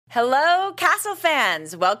Hello, Castle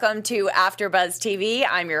fans. Welcome to AfterBuzz TV.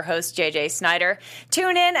 I'm your host, JJ Snyder.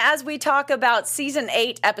 Tune in as we talk about Season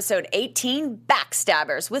 8, Episode 18,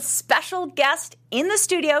 Backstabbers, with special guest in the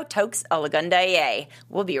studio, Tokes Olagundaye.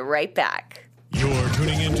 We'll be right back. You're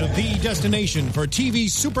tuning into the destination for TV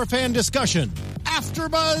superfan discussion,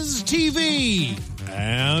 AfterBuzz TV.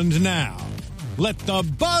 And now, let the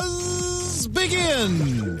buzz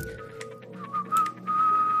begin.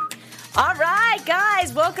 All right,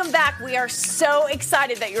 guys, welcome back. We are so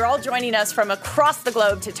excited that you're all joining us from across the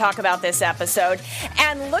globe to talk about this episode.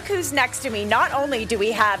 And look who's next to me. Not only do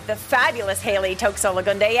we have the fabulous Haley Tokes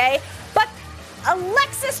Olagundaye, but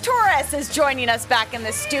Alexis Torres is joining us back in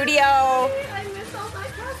the studio. I missed all my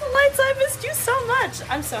Castle Lights. I missed you so much.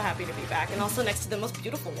 I'm so happy to be back, and also next to the most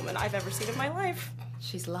beautiful woman I've ever seen in my life.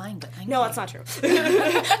 She's lying, but thank you. No, that's not true.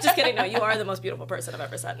 Just kidding. No, you are the most beautiful person I've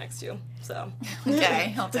ever sat next to. So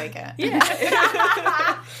okay, I'll take it. Yeah.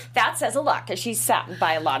 That says a lot because she's sat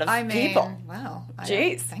by a lot of people. Wow.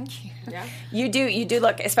 Jeez. Thank you. Yeah. You do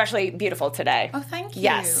look especially beautiful today. Oh, thank you.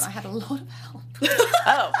 Yes. I had a lot of help.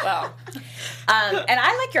 Oh, well. And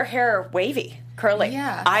I like your hair wavy, curly.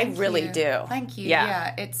 Yeah. I thank really you. do. Thank you.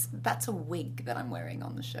 Yeah. That's a wig that I'm wearing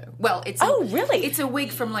on the show. Well, it's Oh, really? It's a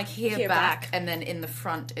wig from like here back. and then in the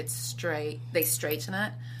front it's straight. They straighten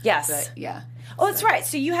it. Yes. But, yeah. Oh, that's right.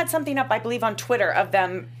 So you had something up, I believe, on Twitter of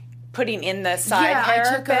them putting in the side hair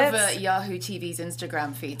I took bits. over Yahoo TV's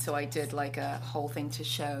Instagram feed, so I did like a whole thing to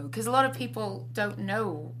show because a lot of people don't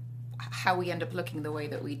know how we end up looking the way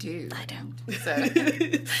that we do. I don't. So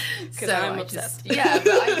I'm I obsessed. But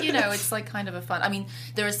it's like kind of a fun. I mean,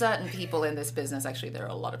 there are certain people in this business. Actually, there are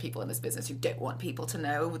a lot of people in this business who don't want people to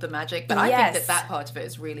know the magic. But I think that part of it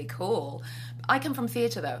is really cool. I come from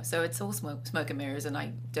theatre though, so it's all smoke and mirrors, and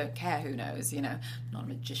I don't care who knows. I'm not a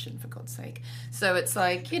magician for God's sake. So it's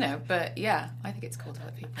like but yeah, I think it's cool to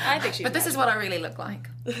let people. I think she's But this is what I really look like.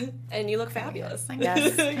 And you look fabulous. Thank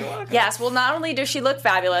Yes. you. Yes. Well, not only does she look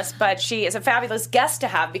fabulous, but she is a fabulous guest to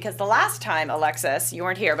have because the last time, Alexis, you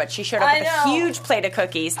weren't here, but she showed up with a huge plate of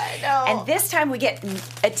cookies. I know. And this time we get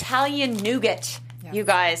Italian nougat, you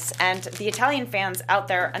guys. And the Italian fans out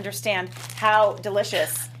there understand how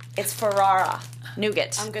delicious it's Ferrara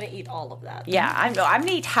nougat. I'm going to eat all of that. Yeah, I'm going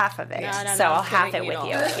to eat half of it. No, So I'm I'll half it eat with all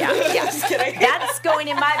you. of it. Yeah. That's going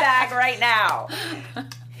in my bag right now.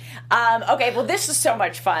 Okay, well, this is so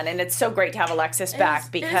much fun, and it's so great to have Alexis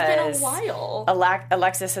back because it's been a while.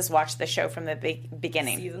 Alexis has watched the show from the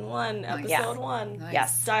beginning. Season 1, episode 1. Nice.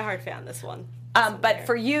 Yes. Diehard fan, this one. But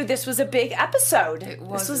for you, this was a big episode. It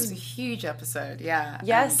was a huge episode, yeah.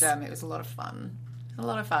 Yes. And it was a lot of fun.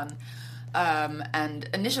 And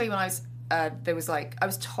initially when I was, I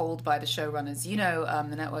was told by the showrunners,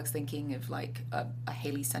 the network's thinking of like a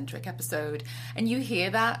Haley-centric episode. And you hear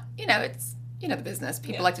that, it's, the business.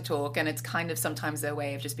 People like to talk, and it's kind of sometimes their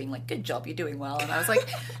way of just being like, good job, you're doing well. And I was like,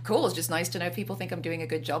 cool, it's just nice to know people think I'm doing a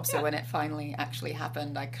good job. So when it finally actually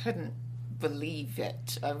happened, I couldn't believe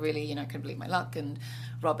it. I really, couldn't believe my luck. And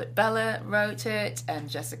Robert Bella wrote it, and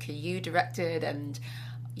Jessica Yu directed, and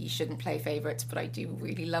you shouldn't play favorites, but I do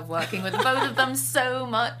really love working with both of them so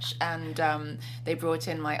much. And they brought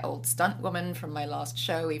in my old stunt woman from my last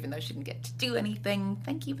show, even though she didn't get to do anything.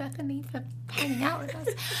 Thank you, Bethany, for hanging out with us.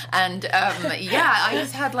 And I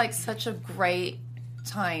just had like such a great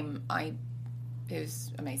time. It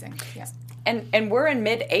was amazing. Yeah. And we're in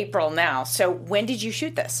mid-April now. So when did you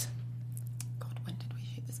shoot this? God, when did we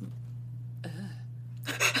shoot this?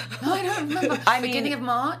 No, I don't remember. Beginning of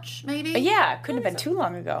March, maybe? Yeah, it couldn't have been too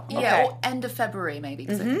long ago. Yeah, Okay. or end of February, maybe,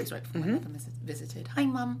 because I think it was right before my mother visited. Hi,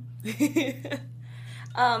 Mum.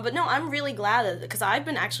 But no, I'm really glad because I've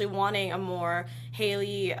been actually wanting a more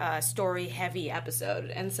Haley story-heavy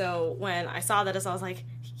episode. And so when I saw that, I was like,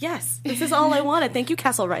 yes, this is all I wanted. Thank you,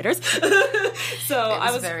 Castle writers. So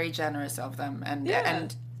I was very generous of them.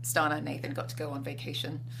 And Stana and Nathan got to go on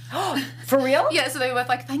vacation. For real? Yeah, so they were both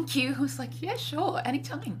like, thank you. I was like, yeah, sure,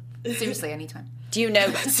 anytime. Seriously, anytime. Do you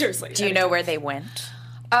know? Seriously. Do you know where they went?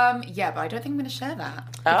 Yeah, but I don't think I'm going to share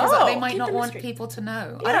that. Because they might not want people to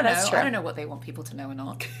know. Yeah, I don't know. that's true. I don't know what they want people to know or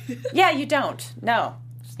not. Yeah, you don't. No.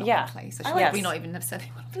 It's not Yeah. my place. Yes. We not even have said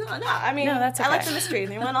it. No, I mean, No, that's I like okay. the mystery.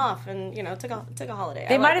 They went off and, took a holiday.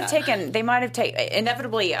 They might have taken.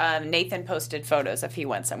 Inevitably, Nathan posted photos if he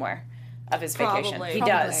went somewhere of his vacation. Probably. He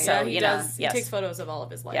does. So Yeah, he does. He yes. takes photos of all of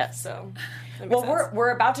his life. Yes. So Well,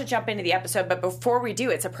 we're about to jump into the episode, but before we do,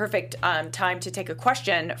 it's a perfect time to take a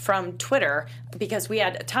question from Twitter because we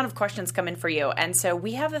had a ton of questions come in for you. And so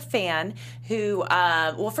we have a fan who,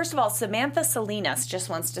 well, first of all, Samantha Salinas just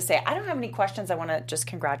wants to say, I don't have any questions. I want to just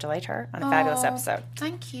congratulate her on a fabulous episode.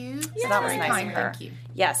 Thank you. So that was nice of her. Thank you.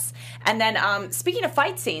 Yes. And then speaking of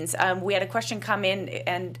fight scenes, we had a question come in,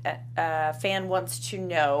 and a fan wants to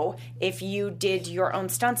know if you did your own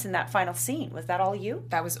stunts in that final scene. Was that all you?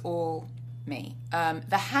 That was all me.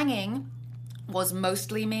 The hanging was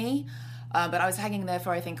mostly me, but I was hanging there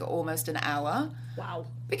for, I think, almost an hour. Wow.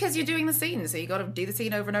 Because you're doing the scene, so you got to do the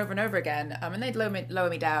scene over and over and over again. And they'd lower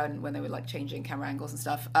me down when they were like changing camera angles and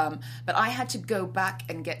stuff. But I had to go back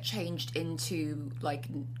and get changed into like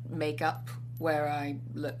makeup where I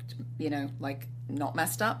looked, like not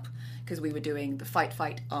messed up because we were doing the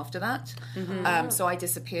fight after that. Mm-hmm. So I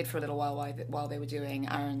disappeared for a little while they were doing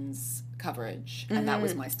Aaron's coverage, and that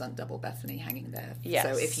was my stunt double, Bethany, hanging there. Yes.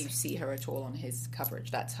 So if you see her at all on his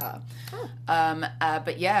coverage, that's her.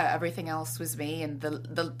 But yeah, everything else was me. And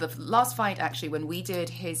the last fight, actually, when we did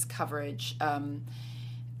his coverage,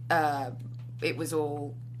 it was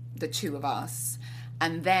all the two of us.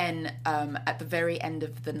 And then at the very end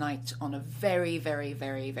of the night, on a very, very,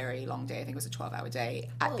 very, very long day, I think it was a 12-hour day,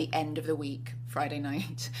 at the end of the week, Friday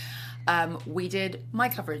night, we did my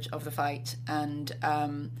coverage of the fight. And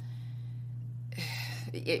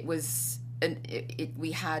it was,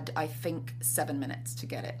 we had, I think, 7 minutes to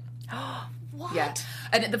get it. What? Yeah.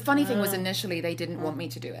 And the funny thing was initially they didn't want me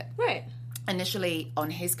to do it. Right. Initially, on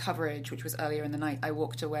his coverage, which was earlier in the night, I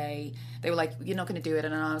walked away. They were like, you're not going to do it.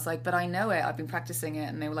 And I was like, but I know it. I've been practicing it.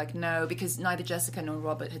 And they were like, no, because neither Jessica nor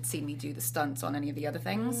Robert had seen me do the stunts on any of the other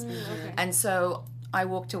things. Okay. And so I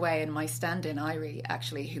walked away, and my stand-in, Irie,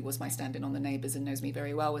 actually, who was my stand-in on The Neighbours and knows me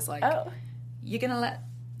very well, was like, you're going to let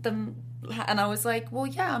them... And I was like, well,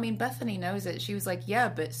 yeah, I mean, Bethany knows it. She was like, yeah,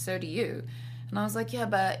 but so do you. And I was like, yeah,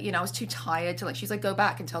 but, I was too tired to, she's like, go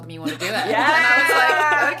back and tell them you want to do it. Yeah. And I was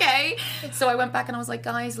like, okay. So I went back and I was like,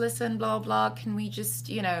 guys, listen, blah, blah, can we just,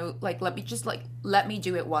 let me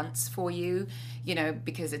do it once for you,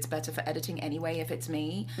 because it's better for editing anyway if it's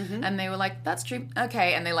me. Mm-hmm. And they were like, that's true.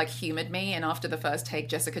 Okay. And they, humored me. And after the first take,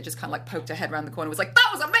 Jessica just kind of, poked her head around the corner and was like, that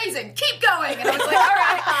was amazing. Keep going. And I was like, all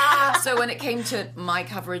right. So when it came to my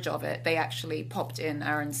coverage of it, they actually popped in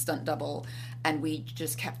Aaron's stunt double, and we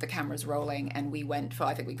just kept the cameras rolling, and we went for,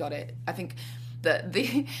 I think we got it. I think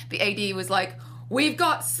the AD was like, we've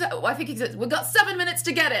got 7 minutes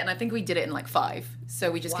to get it. And I think we did it in 5.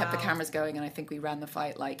 So we just kept the cameras going, and I think we ran the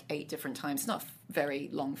fight 8 different times. It's not a very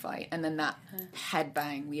long fight. And then that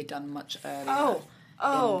headbang we had done much earlier.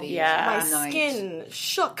 Oh, yeah. My skin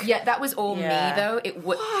shook. Yeah, that was all me, though.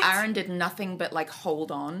 Aaron did nothing but,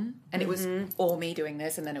 hold on. And it was all me doing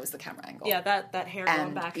this, and then it was the camera angle. Yeah, that hair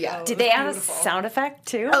going back. Yeah. Did they add a sound effect,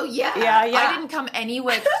 too? Oh, yeah. Yeah. I didn't come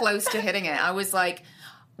anywhere close to hitting it. I was like...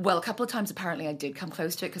 Well, a couple of times apparently I did come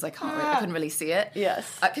close to it because I couldn't really see it.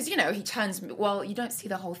 Yes. Because, he turns me... Well, you don't see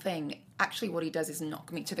the whole thing. Actually, what he does is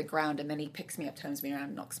knock me to the ground, and then he picks me up, turns me around,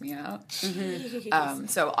 and knocks me out. Mm-hmm.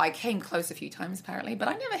 So I came close a few times apparently, but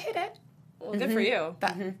I never hit it. Well, good for you.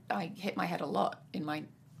 I hit my head a lot in my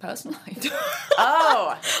personal life.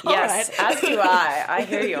 Oh, yes. Right. As do I. I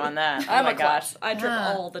hear you on that. Oh, my gosh. I trip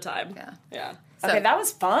all the time. Yeah. So, okay, that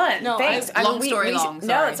was fun. No, thanks. Long story long.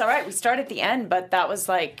 No, it's all right. We start at the end, but that was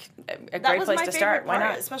a great place to start. Why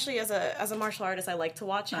not? Especially as a martial artist, I like to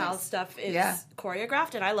watch how stuff is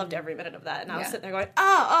choreographed, and I loved every minute of that. And I was sitting there going,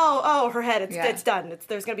 her head, it's done.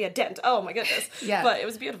 There's going to be a dent. Oh my goodness. Yeah. But it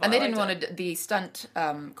was beautiful. And they didn't want to. The stunt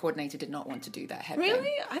coordinator did not want to do that head. Really?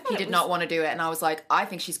 Thing. He did not want to do it, and I was like, I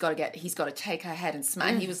think he's got to take her head and smack.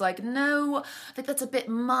 And he was like, no, I think that's a bit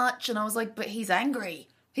much. And I was like, but he's angry.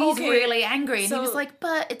 He's really angry. And he was like,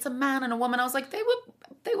 but it's a man and a woman. I was like, they were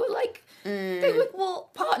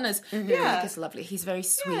partners. Mm-hmm. Yeah. Nick is lovely. He's very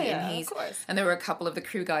sweet. And and there were a couple of the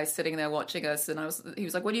crew guys sitting there watching us, and he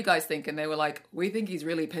was like, what do you guys think? And they were like, we think he's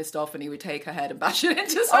really pissed off, and he would take her head and bash it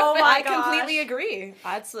into something. Oh my gosh. I completely agree.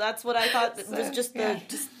 That's what I thought was just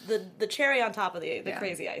the cherry on top of the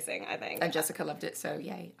crazy icing, I think. And Jessica loved it, so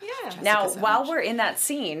yay. Yeah. Now, while we're in that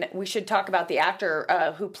scene, we should talk about the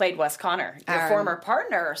actor who played Wes Connor, your former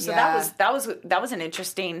partner. So that was an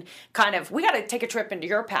interesting kind of, we got to take a trip into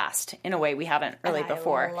your past in a way we haven't really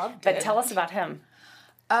before. But tell us about him.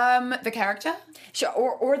 The character? Sure,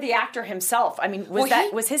 or the actor himself. I mean,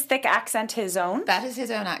 was his thick accent his own? That is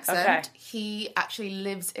his own accent. Okay. He actually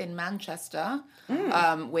lives in Manchester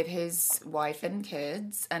with his wife and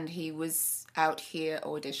kids, and he was out here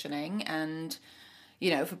auditioning and,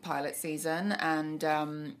 for pilot season,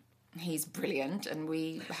 and he's brilliant, and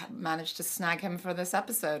we managed to snag him for this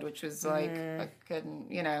episode, which was like, I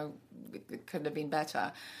couldn't, it couldn't have been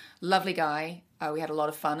better. Lovely guy. We had a lot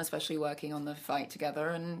of fun, especially working on the fight together,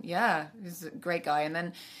 and yeah, he's a great guy. And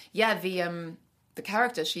then, the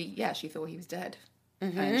character, she thought he was dead,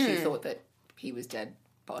 and she thought that he was dead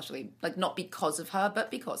partially, like not because of her,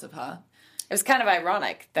 but because of her. It was kind of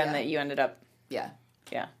ironic then that you ended up. Yeah.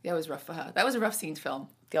 Yeah. It was rough for her. That was a rough scene to film.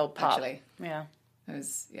 The old pop. Actually. Yeah. It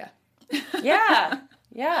was, Yeah.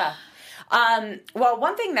 Well,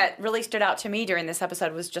 one thing that really stood out to me during this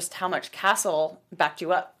episode was just how much Castle backed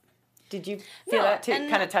you up. Did you feel that too?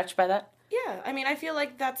 Kind of touched by that? Yeah, I mean, I feel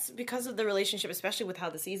like that's because of the relationship, especially with how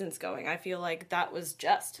the season's going. I feel like that was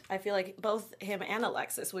just. I feel like both him and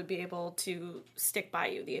Alexis would be able to stick by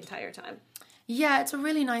you the entire time. Yeah, it's a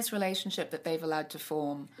really nice relationship that they've allowed to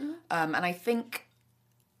form. And I think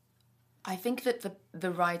that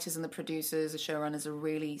the writers and the producers, the showrunners are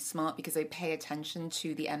really smart because they pay attention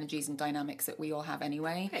to the energies and dynamics that we all have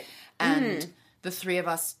anyway. Right. And the three of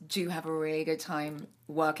us do have a really good time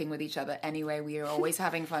working with each other anyway. We are always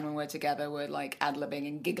having fun when we're together. We're like ad-libbing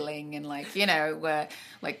and giggling and like, we're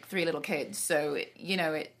like three little kids. So,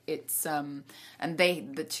 it's, and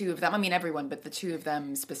the two of them, I mean everyone, but the two of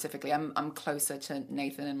them specifically, I'm closer to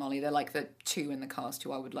Nathan and Molly. They're like the two in the cast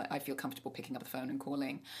who I feel comfortable picking up the phone and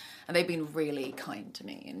calling. And they've been really kind to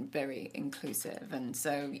me and very inclusive. And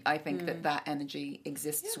so I think that energy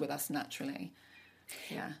exists with us naturally.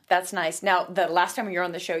 Yeah. That's nice. Now, the last time you were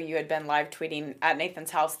on the show, you had been live tweeting at Nathan's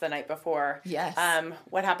house the night before. Yes.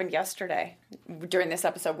 What happened yesterday? During this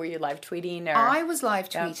episode, were you live tweeting? Or? I was live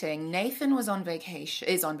tweeting. Yeah. Nathan was on vacation.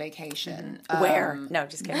 Is on vacation. Where? No,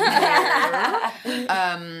 just kidding.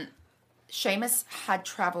 Seamus had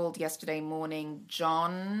traveled yesterday morning.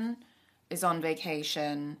 John is on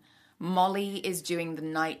vacation. Molly is doing the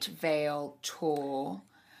Night Vale tour.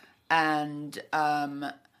 And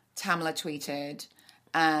Tamla tweeted.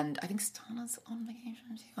 And I think Stana's on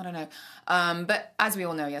vacation too. I don't know. But as we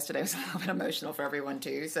all know, yesterday was a little bit emotional for everyone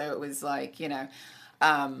too. So it was like,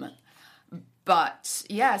 but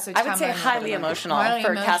yeah. So I would say highly emotional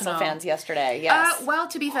for Castle fans yesterday. Yes. Well,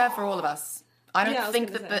 to be fair, for all of us, I don't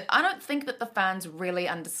think that the fans really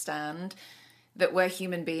understand that we're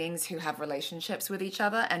human beings who have relationships with each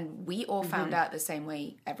other, and we all found out the same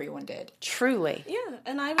way everyone did. Truly. Yeah,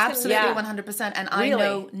 and I was absolutely 100%, and really? I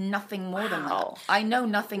know nothing more than that. I know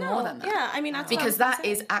nothing more than that. Yeah, I mean, that's because that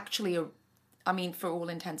is actually for all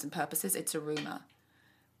intents and purposes, it's a rumor.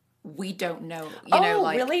 We don't know.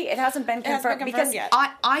 Really? It hasn't been confirmed because yet.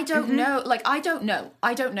 I don't know. Like, I don't know,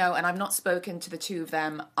 and I've not spoken to the two of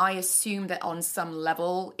them. I assume that on some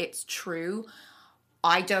level it's true.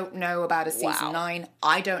 I don't know about a season 9.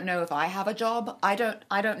 I don't know if I have a job. I don't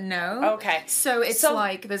know. Okay. So it's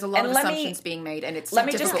like there's a lot of assumptions being made, and it's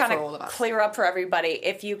difficult just for all of us. Clear up for everybody.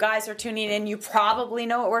 If you guys are tuning in, you probably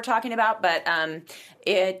know what we're talking about, but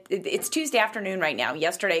it's Tuesday afternoon right now.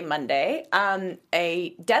 Yesterday, Monday,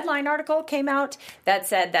 a Deadline article came out that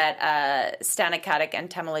said that Stana Katic and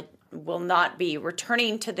Tamla will not be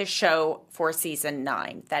returning to the show for season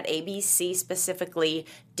 9. That ABC specifically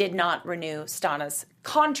did not renew Stana's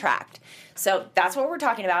contract. So that's what we're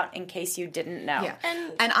talking about, in case you didn't know. Yeah.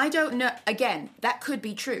 And I don't know, again, that could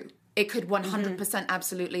be true. It could 100%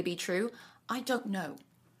 absolutely be true. I don't know.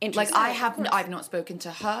 Like, I've not spoken to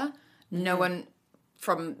her. No one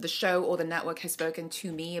from the show or the network has spoken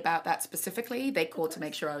to me about that specifically. They called to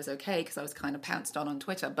make sure I was okay because I was kind of pounced on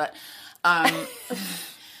Twitter. But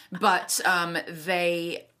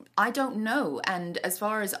I don't know. And as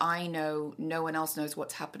far as I know, no one else knows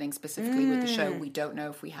what's happening specifically with the show. We don't know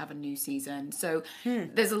if we have a new season. So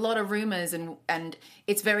there's a lot of rumors, and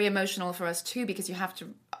it's very emotional for us too, because you have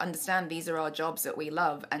to understand these are our jobs that we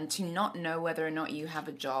love. And to not know whether or not you have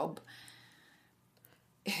a job,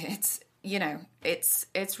 it's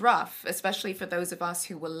rough, especially for those of us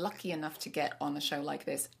who were lucky enough to get on a show like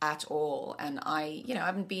this at all. And I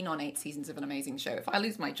haven't been on 8 seasons of an amazing show. If I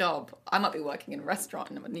lose my job, I might be working in a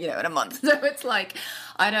restaurant, in a month. So it's like,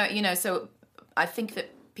 so I think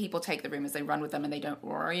that people take the rumors, they run with them, and they don't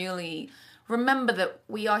really remember that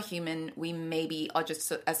we are human. We maybe are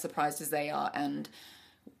just as surprised as they are. And,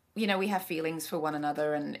 we have feelings for one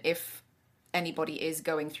another. And if anybody is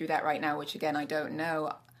going through that right now, which again, I don't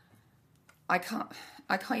know, I can't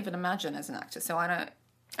even imagine as an actor, so I don't...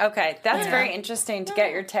 Okay, that's very interesting to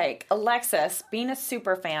get your take. Alexis, being a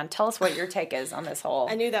super fan, tell us what your take is on this whole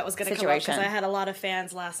situation. I knew that was going to come up because I had a lot of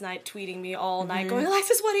fans last night tweeting me all night going,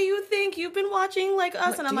 Alexis, what do you think? You've been watching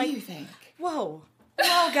us. What do you think? Whoa,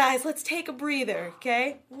 guys, let's take a breather,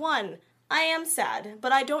 okay? 1, I am sad,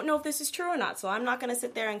 but I don't know if this is true or not, so I'm not going to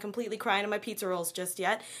sit there and completely cry into my pizza rolls just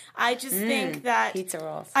yet. I just think that... Pizza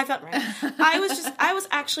rolls. I felt right. I was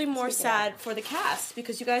actually more sad for the cast,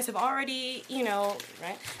 because you guys have already,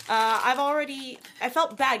 right? I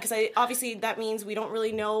felt bad, because obviously that means we don't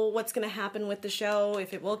really know what's going to happen with the show,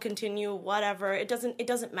 if it will continue, whatever. It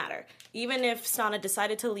doesn't matter. Even if Stana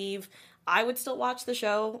decided to leave, I would still watch the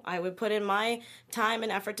show. I would put in my time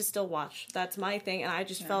and effort to still watch. That's my thing, and I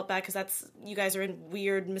just felt bad because you guys are in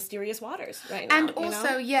weird, mysterious waters right now. And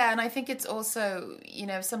also, and I think it's also,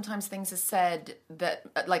 sometimes things are said that,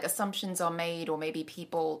 like, assumptions are made, or maybe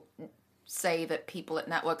people say that people at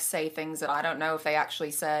networks say things that I don't know if they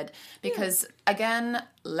actually said. Because, again,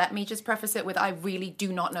 let me just preface it with, I really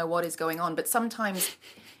do not know what is going on, but sometimes...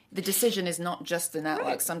 the decision is not just the network.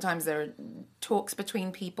 Right. Sometimes there are talks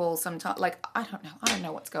between people. Sometimes, like, I don't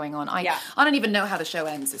know what's going on. I don't even know how the show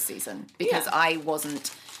ends this season, because I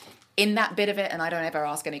wasn't in that bit of it, and I don't ever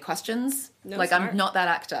ask any questions. No, like, smart. I'm not that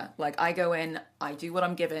actor. Like, I go in, I do what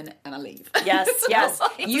I'm given, and I leave. Yes. That's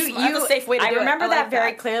a safe way to do it. I remember that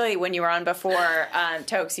very clearly when you were on before,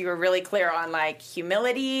 Tokes. You were really clear on, like,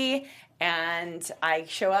 humility. And I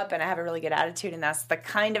show up and I have a really good attitude, and that's the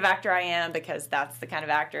kind of actor I am, because that's the kind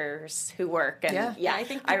of actors who work. And I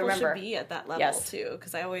think people should be at that level too,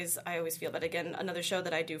 because I always feel that. Again, another show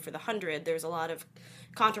that I do for the 100, there's a lot of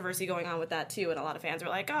controversy going on with that too, and a lot of fans are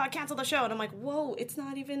like, "Oh, cancel the show," and I'm like, "Whoa, it's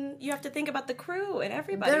not even. You have to think about the crew and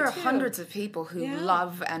everybody." There are hundreds of people who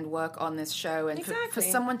love and work on this show, and for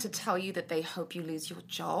someone to tell you that they hope you lose your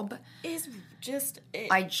job is just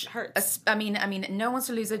hurts. I mean, no one wants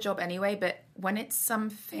to lose their job anyway, but when it's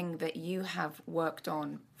something that you have worked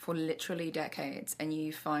on for literally decades, and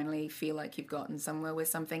you finally feel like you've gotten somewhere with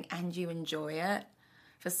something and you enjoy it,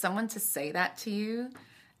 for someone to say that to you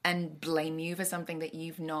and blame you for something that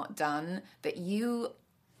you've not done, that you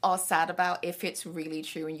are sad about, if it's really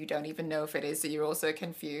true and you don't even know if it is, so you're also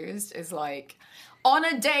confused, is like... On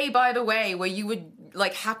a day, by the way, where you were,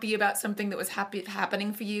 like, happy about something that was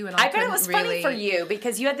happening for you, and I bet it was funny for you,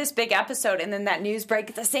 because you had this big episode and then that news break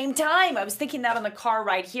at the same time. I was thinking that on the car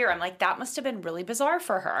ride here. I'm like, that must have been really bizarre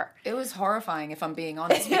for her. It was horrifying, if I'm being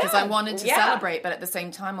honest, because I wanted to celebrate, but at the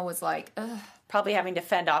same time, I was like, ugh. Probably having to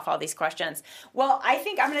fend off all these questions. Well, I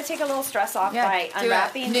think I'm going to take a little stress off by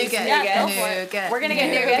unwrapping these nougat. We're going to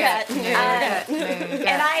get nougat.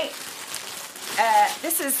 And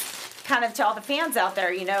this is kind of to all the fans out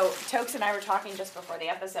there, Tokes and I were talking just before the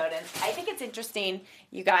episode, and I think it's interesting,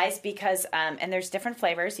 you guys, because and there's different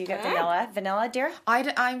flavors. You get vanilla, dear.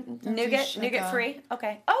 I'm nougat free.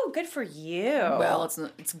 Okay. Oh, good for you. Well,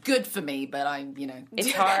 it's good for me, but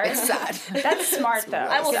it's hard. It's sad. That's smart though.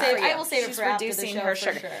 I will save it for after the show, her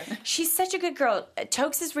sugar. Sure. She's such a good girl.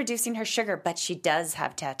 Tokes is reducing her sugar, but she does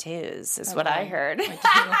have tattoos, is what I heard. I've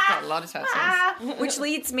got a lot of tattoos. Which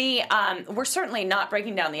leads me, we're certainly not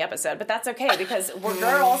breaking down the episode, but that's okay, because we're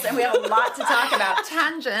girls and we have a lot to talk about.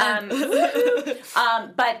 Tangent.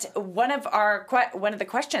 But one of the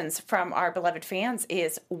questions from our beloved fans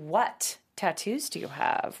is, what tattoos do you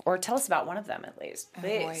have? Or tell us about one of them, at least,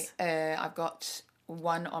 please. I've got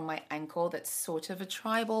one on my ankle that's sort of a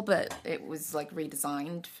tribal, but it was, like,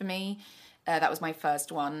 redesigned for me. That was my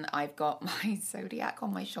first one. I've got my zodiac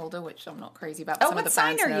on my shoulder, which I'm not crazy about. Some of the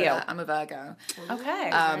fans know that. I'm a Virgo. Okay.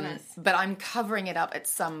 Nice. But I'm covering it up at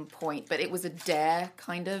some point. But it was a dare,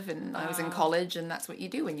 kind of, and I was in college, and that's what you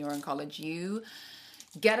do when you're in college. You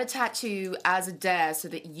get a tattoo as a dare so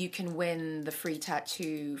that you can win the free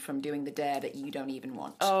tattoo from doing the dare that you don't even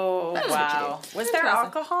want. Oh, that's wow. Was there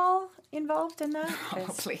alcohol involved in that?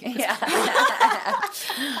 Probably. Yeah.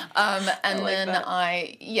 And then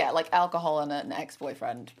like alcohol and an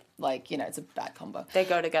ex-boyfriend. Like, it's a bad combo. They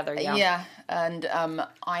go together, yeah. Yeah. And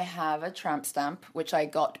I have a tramp stamp, which I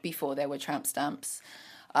got before there were tramp stamps.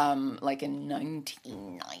 Like in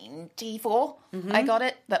 1994, I got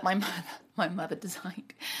it, that my mother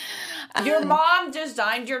designed. Your mom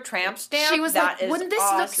designed your tramp stamp? She was like, wouldn't this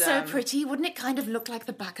awesome. look so pretty? Wouldn't it kind of look like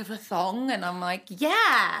the back of a thong? And I'm like,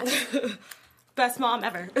 yeah. Best mom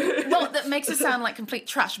ever. Well, that makes it sound like complete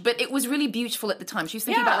trash, but it was really beautiful at the time. She was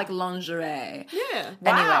thinking about, like, lingerie. Yeah.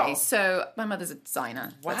 Wow. Anyway, so my mother's a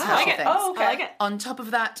designer. Wow. That's how she thinks. Oh, okay. I like it. On top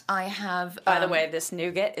of that, I have... By the way, this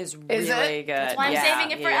nougat is really good. That's why I'm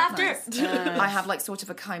saving it for after. Nice. I have, like, sort of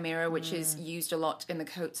a chimera, which is used a lot in the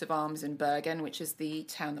coats of arms in Bergen, which is the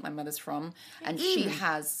town that my mother's from. And she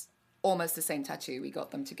has almost the same tattoo. We got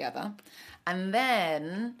them together. And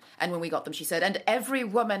when we got them, she said, and every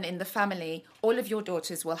woman in the family, all of your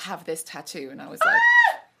daughters will have this tattoo. And I was like,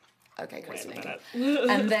 okay, crazy lady.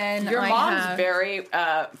 And then your mom's very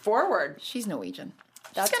forward. She's Norwegian.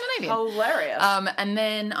 That's Scandinavian. hilarious. And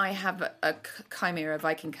then I have a chimera,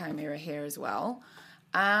 Viking chimera here as well.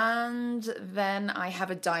 And then I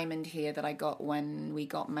have a diamond here that I got when we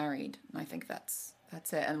got married. And I think that's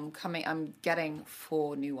it. And I'm getting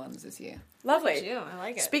 4 new ones this year. Lovely. I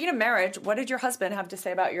like it. Speaking of marriage, what did your husband have to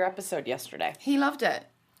say about your episode yesterday? He loved it.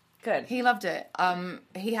 Good. He loved it.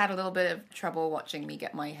 He had a little bit of trouble watching me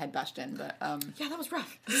get my head bashed in, but Yeah, that was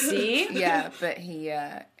rough. See? yeah, but he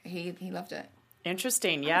loved it.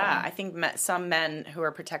 Interesting. Yeah. I think some men who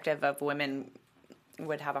are protective of women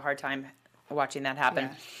would have a hard time watching that happen.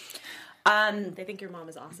 Yeah. They think your mom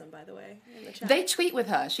is awesome, by the way, in the chat. They tweet with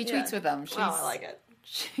her. She tweets Yeah. with them. I like it.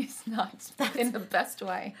 She's nuts in the best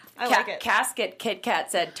way. I like it. Casket Kit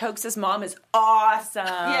Kat said Tokes' mom is awesome.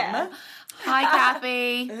 Yeah. Hi,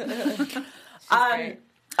 Kathy.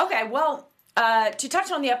 Okay, well, to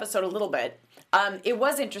touch on the episode a little bit, it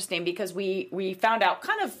was interesting because we found out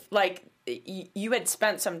kind of like you had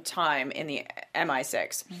spent some time in the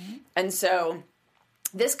MI6. And so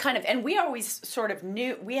this kind of, and we always sort of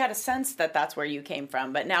knew, we had a sense that that's where you came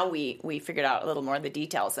from, but now we figured out a little more of the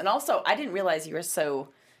details. And also, I didn't realize you were so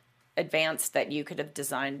advanced that you could have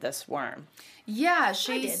designed this worm. Yeah,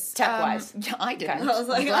 she's Tech-wise. Yeah, I didn't. I was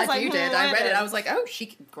like- I'm I was glad like, you did. "Oh, I read it. I I was like, oh,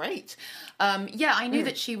 great. Yeah, I knew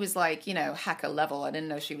that she was like, hacker level. I didn't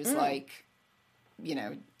know she was like,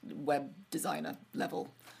 web designer level.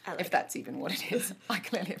 If that's even what it is. I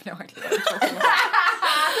clearly have no idea what I'm talking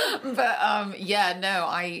about. But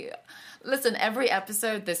listen, every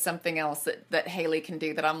episode there's something else that Haley can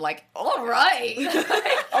do that I'm like, all right.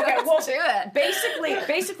 Okay, well, do it.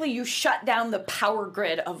 basically, you shut down the power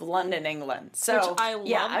grid of London, England. So Which I loved.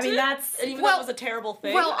 yeah, I mean that's And even though it was a terrible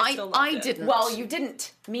thing, Well, I still loved it. didn't. well, you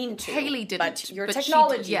didn't mean to. Haley didn't, but your but she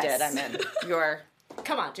technology did, yes. did. I mean, your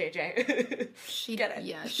Come on, JJ. She Get it.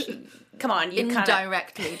 Yeah, she come on, you kind of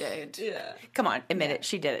indirectly did. Yeah. come on, admit it.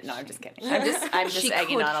 She did it. No, I'm just kidding. I'm just She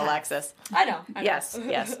egging could on have. Alexis. I know. Yes,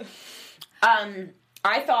 yes.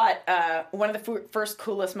 I thought one of the first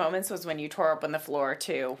coolest moments was when you tore open the floor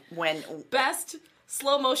too. When Best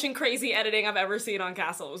slow motion crazy editing I've ever seen on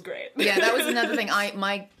Castle. It was great. Yeah, that was another thing.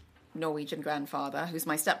 My Norwegian grandfather, who's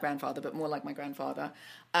my step-grandfather, but more like my grandfather,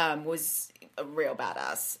 was a real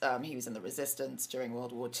badass. He was in the resistance during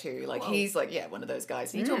World War II. Like, he's like, one of those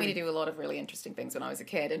guys. He taught me to do a lot of really interesting things when I was a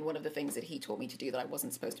kid, and one of the things that he taught me to do that I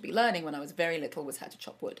wasn't supposed to be learning when I was very little was how to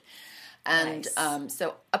chop wood. And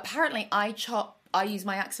so apparently I use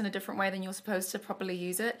my axe in a different way than you're supposed to properly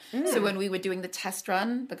use it. So when we were doing the test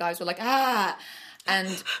run, the guys were like,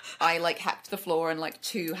 and I like hacked the floor in like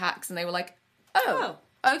 2 hacks, and they were like, oh.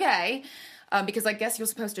 Okay, because I guess you're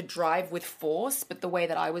supposed to drive with force, but the way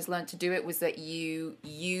that I was learnt to do it was that you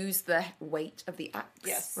use the weight of the axe.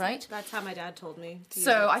 Yes. Right. That's how my dad told me. To use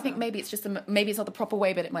So it, I think maybe it's just maybe it's not the proper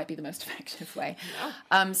way, but it might be the most effective way.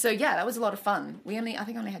 So yeah, that was a lot of fun. I think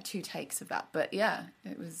I only had 2 takes of that, but yeah,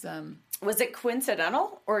 it was. was it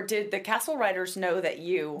coincidental, or did the Castle writers know that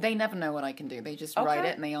you? They never know what I can do. They just write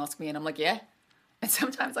it and they ask me, and I'm like, yeah. And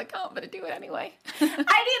sometimes I can't, but I do it anyway. I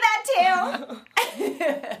do that too.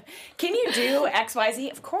 Can you do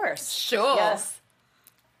XYZ? Of course. Sure. Yes.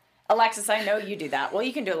 Alexis, I know you do that. Well,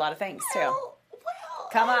 you can do a lot of things too. Well,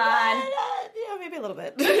 Come on. yeah, maybe a little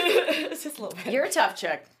bit. It's just a little bit. You're a tough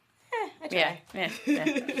chick. I try.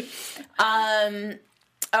 Yeah.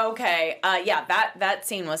 Okay. That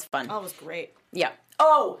scene was fun. Oh, it was great. Yeah.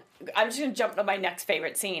 Oh, I'm just going to jump to my next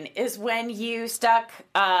favorite scene is when you stuck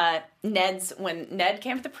when Ned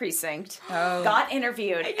came to the precinct, got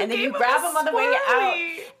interviewed, and then you gave grab him a him on the way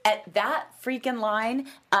swirly. out. At that freaking line,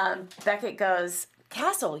 Beckett goes,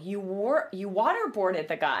 Castle, you waterboarded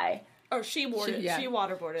the guy. Or she waterboarded. yeah. She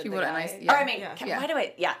waterboarded. She the would- guy. and I- Or I mean, Yeah. why do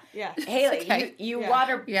I? Yeah. Yeah. Haley, okay. you Yeah.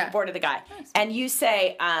 waterboarded the guy, and you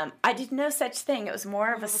say, "I did no such thing. It was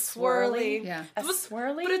more of a swirly." Yeah. A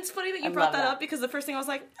swirly. But it's funny that you I brought love that up because the first thing I was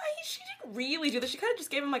like, she didn't really do this. She kind of just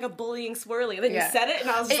gave him like a bullying swirly. And then Yeah. you said it, and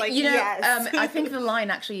I was just like, you know, yes. I think the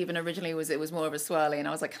line actually even originally was it was more of a swirly, and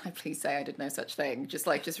I was like, can I please say I did no such thing? Just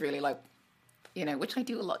really which I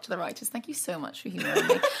do a lot to the writers. Thank you so much for humoring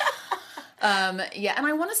me. And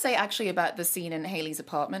I want to say actually about the scene in Haley's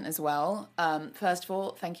apartment as well. First of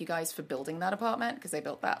all, thank you guys for building that apartment because they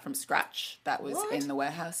built that from scratch. That was in the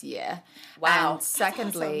warehouse, yeah. Wow. And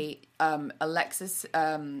secondly, Alexis,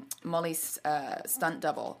 Molly's stunt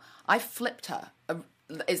double, I flipped her.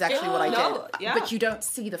 Is actually what I did. yeah. But you don't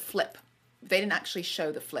see the flip. They didn't actually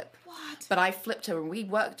show the flip. What? But I flipped her, and we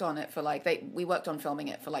worked on it for we worked on filming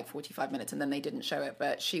it for 45 minutes, and then they didn't show it.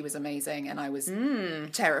 But she was amazing, and I was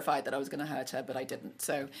terrified that I was going to hurt her, but I didn't.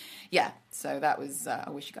 So, yeah. So that was. I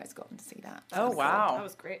wish you guys got to see that. Oh wow, That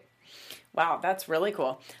was great. wow, that's really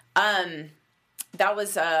cool. That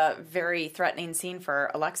was a very threatening scene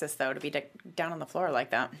for Alexis, though, to be down on the floor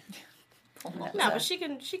like that. No, but she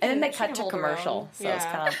can. And then they she cut can to hold her commercial, own. so it's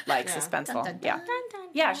kind of like suspenseful.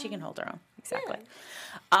 Yeah, she can hold her own. Exactly.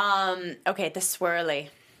 Okay, the swirly.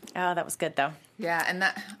 Oh, that was good though. Yeah, and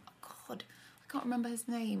that. Oh God, I can't remember his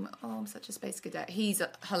name. Oh, I'm such a space cadet. He's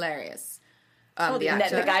hilarious. The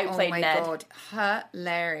actor. the guy who played Ned. Oh my God,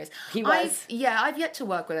 hilarious. He was. I've yet to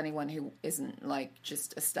work with anyone who isn't like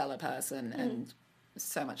just a stellar person and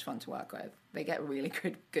so much fun to work with. They get really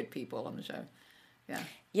good people on the show. Yeah.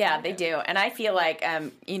 Yeah, they do. And I feel like,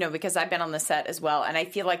 because I've been on the set as well, and I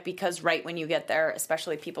feel like because right when you get there,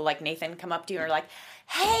 especially people like Nathan come up to you and are like,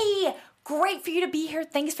 hey, great for you to be here.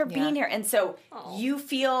 Thanks for being here. And so you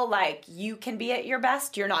feel like you can be at your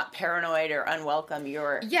best. You're not paranoid or unwelcome.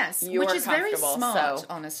 You're which is very smart, so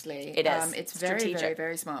honestly. It is. It's very, strategic. very,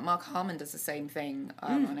 very smart. Mark Harmon does the same thing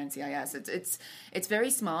on NCIS. It's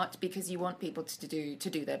very smart because you want people to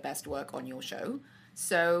do their best work on your show.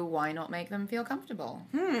 So why not make them feel comfortable?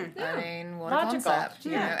 I mean, what Logical. a concept,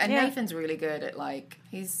 you know? And Nathan's really good at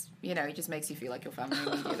he just makes you feel like your family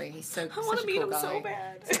immediately. He's so I want to such a meet cool him guy. so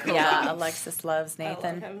bad. Yeah, Alexis loves I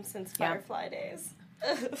Nathan. love him since Firefly days.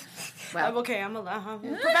 Well, I'm okay. I'm a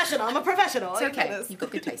professional. I'm a professional. it's okay. You've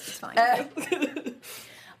got good taste. It's fine.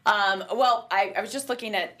 Well, I was just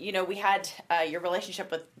looking at, we had your relationship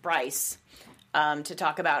with Bryce to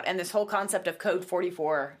talk about, and this whole concept of Code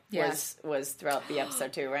 44 was throughout the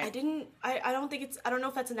episode too, right? I don't know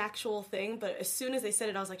if that's an actual thing, but as soon as they said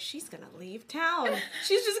it, I was like, she's gonna leave town.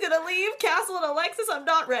 She's just gonna leave Castle and Alexis. I'm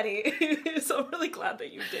not ready. So I'm really glad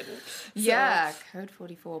that you didn't. So, Code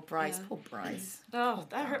 44, Bryce. Poor Bryce. Oh,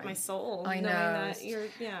 that hurt my soul. I know. Knowing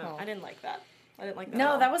that I didn't like that. I didn't like that.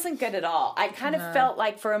 No, that wasn't good at all. I kind of felt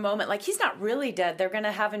like for a moment, like he's not really dead. They're going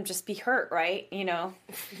to have him just be hurt, right? He all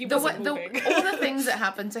wasn't moving. the things that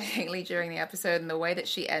happened to Haley during the episode and the way that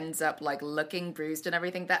she ends up looking bruised and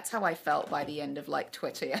everything, that's how I felt by the end of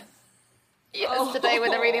Twitter yesterday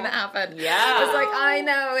with everything that happened. Yeah. I was like, I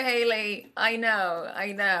know, Haley. I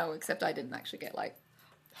know. Except I didn't actually get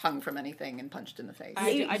hung from anything and punched in the face.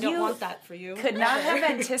 I don't want that for you. Could not have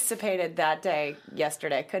anticipated that day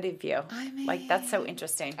yesterday, could have you? I mean, that's so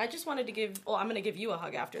interesting. I just wanted to I'm going to give you a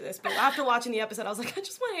hug after this, but after watching the episode, I was like, I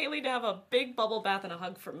just want Haley to have a big bubble bath and a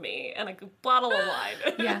hug from me and a bottle of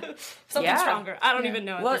wine. Yeah. Something stronger. I don't even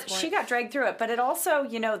know at Well, this point. she got dragged through it, but it also,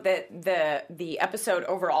 the episode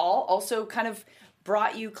overall also kind of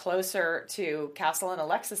brought you closer to Castle and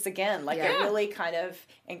Alexis again. It really kind of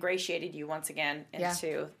ingratiated you once again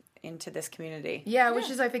into this community. Yeah, which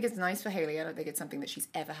is, I think, is nice for Haley. I don't think it's something that she's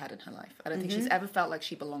ever had in her life. I don't think she's ever felt like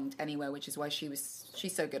she belonged anywhere, which is why she's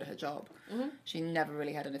so good at her job. She never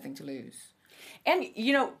really had anything to lose. And,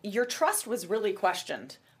 your trust was really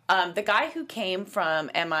questioned. The guy who came from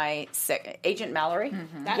MI6, Agent Mallory.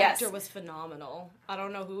 That actor was phenomenal. I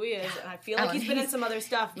don't know who he is, and I feel like he's been in some other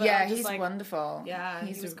stuff. But I'm just he's wonderful. Yeah,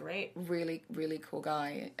 he was great. Really, really cool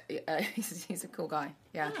guy. He's a cool guy.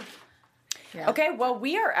 Yeah. Okay, well,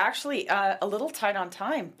 we are actually a little tight on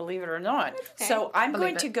time, believe it or not. Okay. So I'm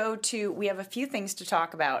going to we have a few things to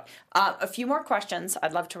talk about. A few more questions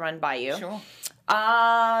I'd love to run by you. Sure.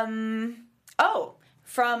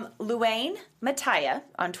 From Luane Mataya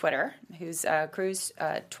on Twitter, who's Cruise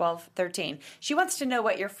 1213. She wants to know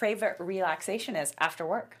what your favorite relaxation is after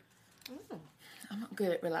work. I'm not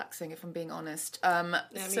good at relaxing, if I'm being honest.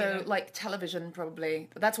 either. Television, probably.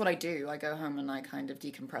 That's what I do. I go home and I kind of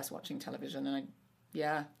decompress watching television,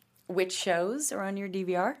 and Which shows are on your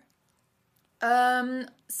DVR?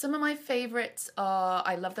 Some of my favorites are,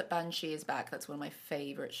 I love that Banshee is back. That's one of my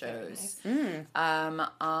favorite shows. Nice.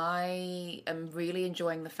 I am really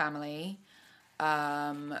enjoying The Family,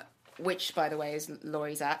 which, by the way, is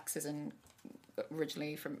Laurie Zaks, is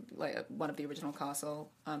originally from one of the original Castle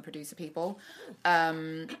producer people.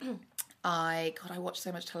 I watch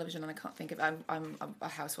so much television and I can't think of. I'm a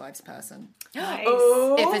Housewives person. Nice.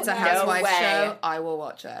 If it's a Housewives way. show, I will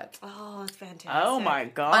watch it. Oh, that's fantastic. Oh my I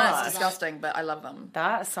know god. it's disgusting, but I love them.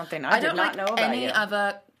 That's something I did don't not like know about any you.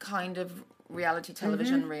 other kind of reality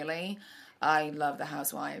television, really. I love The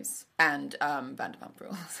Housewives and Vanderpump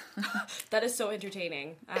Rules. That is so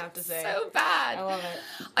entertaining, I have to say. So bad. I love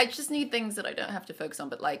it. I just need things that I don't have to focus on,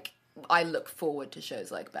 but I look forward to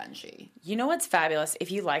shows like Banshee. You know what's fabulous? If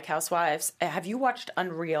you like Housewives, have you watched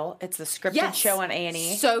Unreal? It's the scripted show on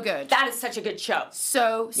A&E. So good. That is such a good show.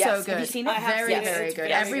 So Yes. good. Have you seen it? I have Very, seen it. very It's good.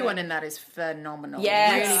 very Everyone good. in that is phenomenal.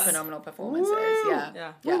 Yes. Really phenomenal performances. Yeah.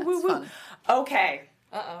 Yeah. Yeah, it's fun. Okay.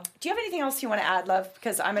 Do you have anything else you want to add, love?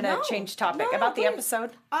 Because I'm going to change topic about the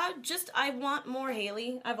episode. I want more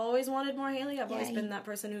Haley. I've always wanted more Haley. I've always been that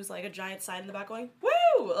person who's like a giant sign in the back going,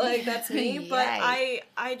 woo! Like, that's me. But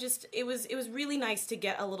I just, it was really nice to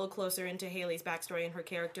get a little closer into Haley's backstory and her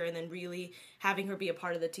character, and then really having her be a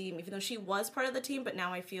part of the team, even though she was part of the team, but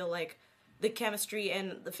now I feel like the chemistry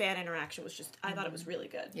and the fan interaction was just, I thought it was really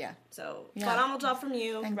good. Yeah. So, phenomenal job from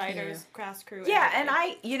you, writers, cast, crew. Yeah, and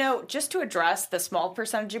I, just to address the small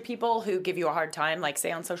percentage of people who give you a hard time, like,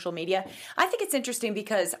 say, on social media, I think it's interesting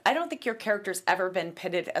because I don't think your character's ever been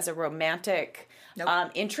pitted as a romantic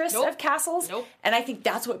interest of Castle's. And I think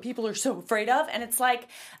that's what people are so afraid of. And it's like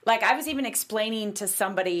I was even explaining to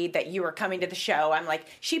somebody that you were coming to the show, I'm like,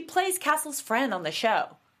 she plays Castle's friend on the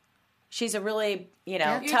show. She's a really,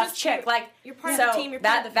 tough chick. You're part of the team. You're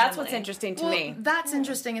part of the family. That's what's interesting to me. That's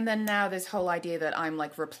interesting. And then now this whole idea that I'm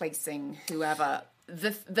like replacing whoever.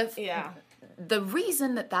 The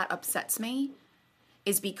reason that upsets me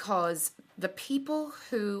is because the people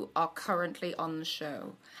who are currently on the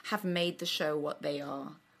show have made the show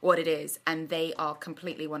what it is, and they are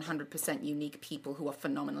completely 100% unique people who are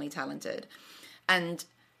phenomenally talented. And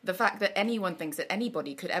the fact that anyone thinks that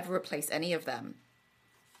anybody could ever replace any of them,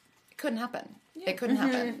 couldn't happen. Yeah. It couldn't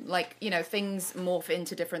happen. Like, things morph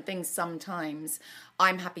into different things sometimes.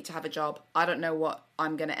 I'm happy to have a job. I don't know what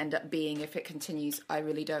I'm going to end up being if it continues. I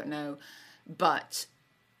really don't know. But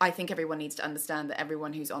I think everyone needs to understand that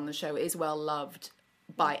everyone who's on the show is well loved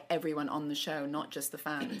by everyone on the show, not just the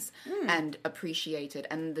fans, and appreciated.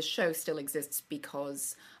 And the show still exists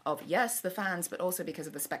because of, yes, the fans, but also because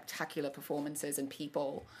of the spectacular performances and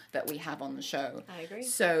people that we have on the show. I agree.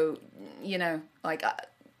 So,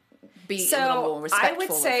 be a little more respectful. I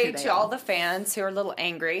would say to all the fans who are a little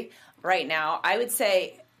angry right now, I would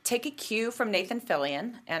say take a cue from Nathan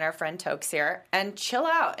Fillion and our friend Tokes here and chill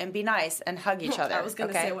out and be nice and hug each other. I was going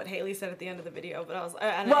to say what Haley said at the end of the video, but I was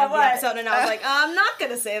and episode, and I was like, I'm not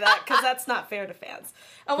going to say that because that's not fair to fans.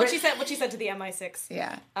 Oh, what she said to the MI6.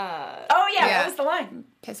 Yeah. What was the line?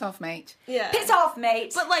 Piss off, mate. Yeah. Piss off,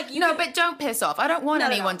 mate. But but don't piss off. I don't want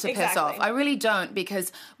anyone to piss off. I really don't,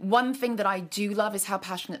 because one thing that I do love is how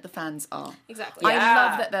passionate the fans are. Exactly. I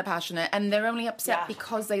love that they're passionate, and they're only upset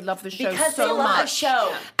because they love the show because so they love much. The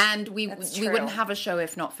show. And we wouldn't have a show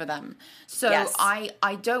if not for them. So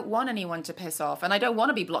I don't want anyone to piss off, and I don't want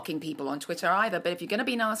to be blocking people on Twitter either. But if you're going to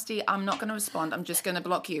be nasty, I'm not going to respond. I'm just going to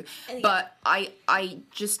block you. But I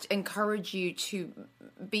just encourage you to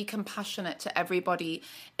be compassionate to everybody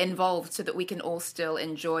involved so that we can all still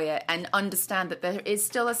enjoy it and understand that there is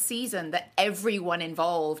still a season that everyone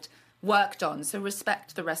involved worked on. So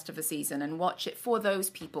respect the rest of the season and watch it for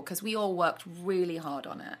those people, because we all worked really hard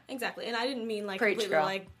on it. Exactly. And I didn't mean Preach, girl.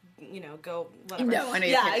 Go whatever. No, I know.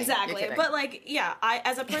 Yeah, exactly. But I,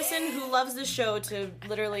 as a person who loves this show to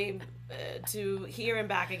literally to hear and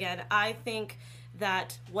back again, I think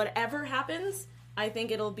that whatever happens, I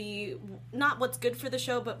think it'll be not what's good for the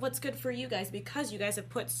show, but what's good for you guys, because you guys have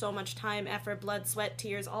put so much time, effort, blood, sweat,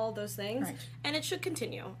 tears, all those things, and it should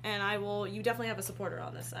continue. And you definitely have a supporter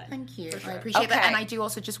on this side. Thank you. Sure. I appreciate that. And I do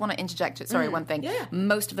also just want to interject, one thing. Yeah.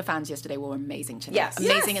 Most of the fans yesterday were amazing to me. Yes.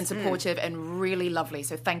 Amazing and supportive and really lovely.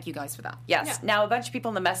 So thank you guys for that. Yes. Yeah. Now, a bunch of people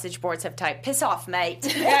in the message boards have typed, piss off,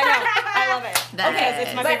 mate. Yeah, I know. I love it. Okay,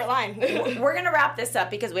 it's my favorite line. We're going to wrap this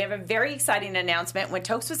up because we have a very exciting announcement. When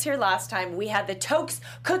Tokes was here last time, we had the Tokes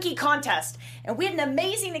Cookie Contest, and we had an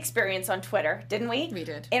amazing experience on Twitter, didn't we? We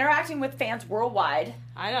did. Interacting with fans worldwide.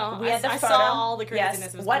 I know. We had the photo. I saw all the craziness.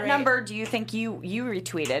 Yes. It was what great. number do you think you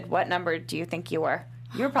retweeted? What number do you think you were?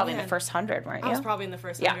 You were probably in the first 100, weren't you? I was probably in the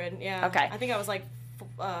first 100. Yeah. Okay. I think I was like,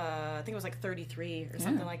 33 or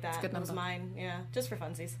something like that. That's a good number. That was mine. Yeah, just for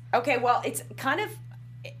funsies. Okay, well, it's kind of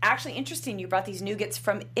actually interesting you brought these nougats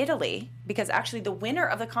from Italy, because actually the winner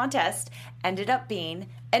of the contest ended up being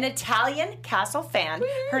an Italian Castle fan.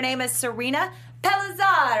 Her name is Serena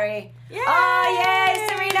Pellizzari. Yay! Oh, yay,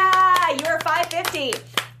 Serena! You were 550.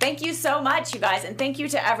 Thank you so much, you guys, and thank you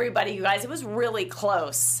to everybody, you guys. It was really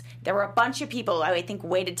close. There were a bunch of people, I think,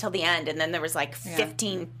 waited till the end, and then there was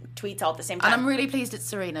 15 tweets all at the same time. And I'm really pleased it's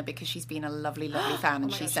Serena, because she's been a lovely, lovely fan,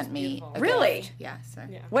 and she sent me a Really? gift. Yeah. So.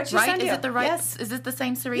 Yeah. What'd she send you? Is it the right? Yes. Is it the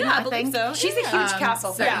same Serena? Yeah, I I believe think so. She's a huge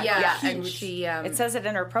Castle fan. and she. It says it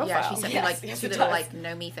in her profile. Yeah, she sent me Yes, two it little does.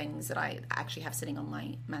 know me things that I actually have sitting on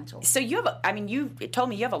my mantle. So you have, you told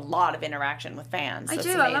me you have a lot of interaction with fans. I That's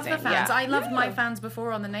do. I love the amazing. fans. Yeah. I loved my fans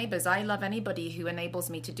before on The Neighbours. I love anybody who enables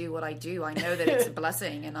me to do what I do. I know that it's a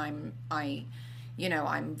blessing, and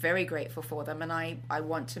I'm very grateful for them, and I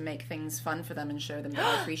want to make things fun for them and show them that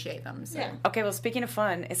I appreciate them. So. Yeah. Okay, well, speaking of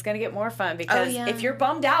fun, it's going to get more fun because if you're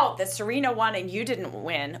bummed out that Serena won and you didn't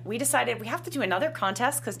win, we decided we have to do another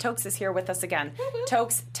contest because Tokes is here with us again.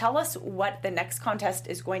 Tokes, tell us what the next contest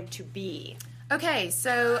is going to be. Okay,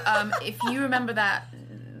 so if you remember that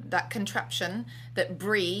contraption that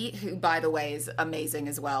Brie, who by the way is amazing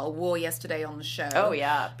as well, wore yesterday on the show. Oh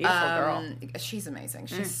yeah, beautiful girl. She's amazing.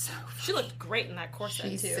 She's so. She looked great in that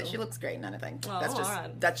corset too. She looks great in anything. Oh,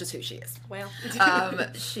 That's just who she is. Well,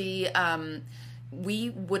 we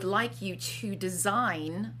would like you to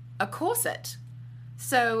design a corset.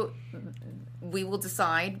 So we will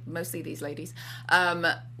decide, mostly these ladies,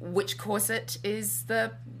 which corset is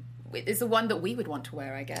the one that we would want to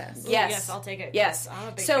wear, I guess. Yes, I'll take it. Yes, I'm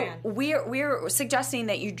a big so fan. we're suggesting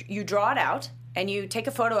that you draw it out and you take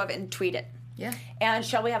a photo of it and tweet it. Yeah. And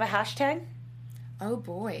shall we have a hashtag? Oh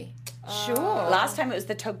boy. Sure. Last time it was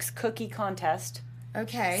the Tokes Cookie Contest.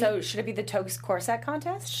 Okay. So should it be the Tokes Corset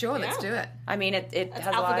Contest? Sure, let's do it. I mean, it That's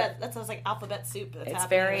has a lot. That sounds like alphabet soup. That's It's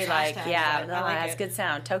happening very with like, hashtags, yeah, but no, I like it has it. good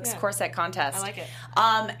sound. Tokes Corset Contest. I like it.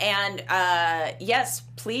 Yes,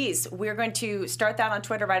 please. We're going to start that on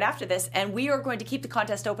Twitter right after this, and we are going to keep the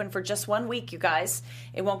contest open for just 1 week, you guys.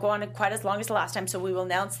 It won't go on quite as long as the last time, so we will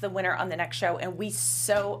announce the winner on the next show, and we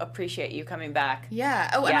so appreciate you coming back. Yeah.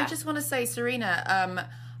 Oh, and I just want to say, Serena,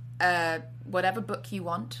 whatever book you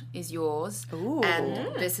want is yours. Ooh.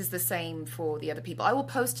 And this is the same for the other people. I will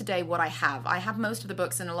post today what I have. I have most of the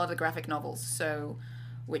books and a lot of the graphic novels, so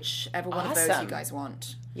whichever one of those you guys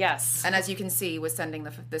want. Yes. And as you can see, we're sending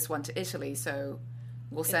this one to Italy, so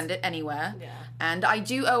we'll send it anywhere. Yeah. And I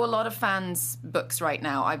do owe a lot of fans books right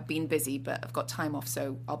now. I've been busy, but I've got time off,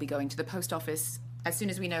 so I'll be going to the post office as soon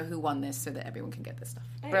as we know who won this so that everyone can get this stuff.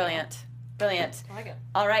 Brilliant. Brilliant. I like it.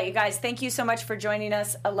 All right, you guys, thank you so much for joining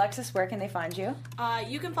us. Alexis, where can they find you?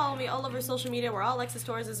 You can follow me all over social media where all Alexis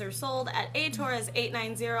Torreses are sold at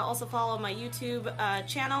atorres890. Also follow my YouTube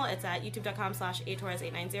channel. It's at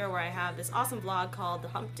youtube.com/atorres890 where I have this awesome vlog called The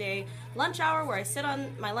Hump Day Lunch Hour where I sit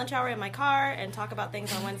on my lunch hour in my car and talk about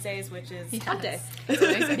things on Wednesdays, which is Hump Day.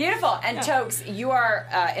 Beautiful. And Tokes, you are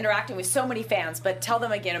interacting with so many fans, but tell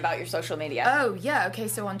them again about your social media. Oh, yeah. Okay,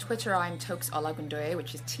 so on Twitter, I'm Tokes Olagundoye,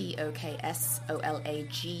 which is TOKSOLAGUNDOYE.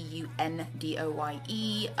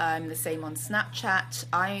 I'm the same on Snapchat.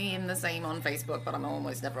 I am the same on Facebook, but I'm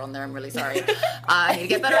almost never on there. I'm really sorry. I need to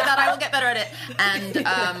get better at that. I will get better at it. And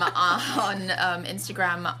on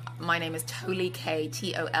Instagram, my name is Tolykaye,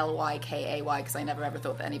 TOLYKAY, because I never ever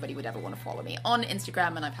thought that anybody would ever want to follow me on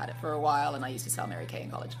Instagram, and I've had it for a while, and I used to sell Mary Kay in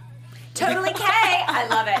college. Totally Kay. I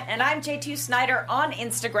love it. And I'm J2 Snyder on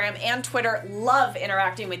Instagram and Twitter. Love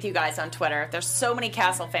interacting with you guys on Twitter. There's so many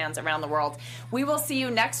Castle fans around the world. We will see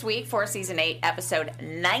you next week for Season 8, Episode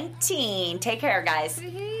 19. Take care, guys.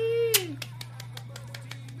 Woo-hoo.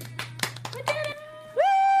 Woo!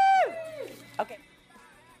 Okay.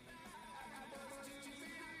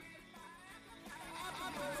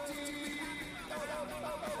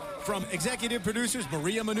 From executive producers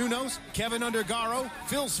Maria Menounos, Kevin Undergaro,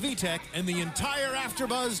 Phil Svitek, and the entire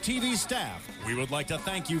AfterBuzz TV staff, we would like to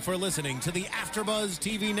thank you for listening to the AfterBuzz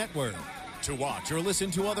TV network. To watch or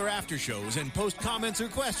listen to other after shows and post comments or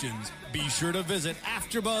questions, be sure to visit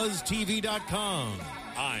AfterBuzzTV.com.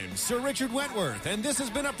 I'm Sir Richard Wentworth, and this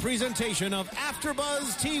has been a presentation of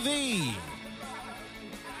AfterBuzz TV.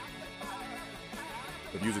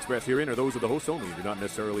 The views expressed herein are those of the hosts only and do not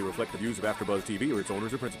necessarily reflect the views of AfterBuzz TV or its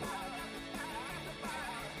owners or principals.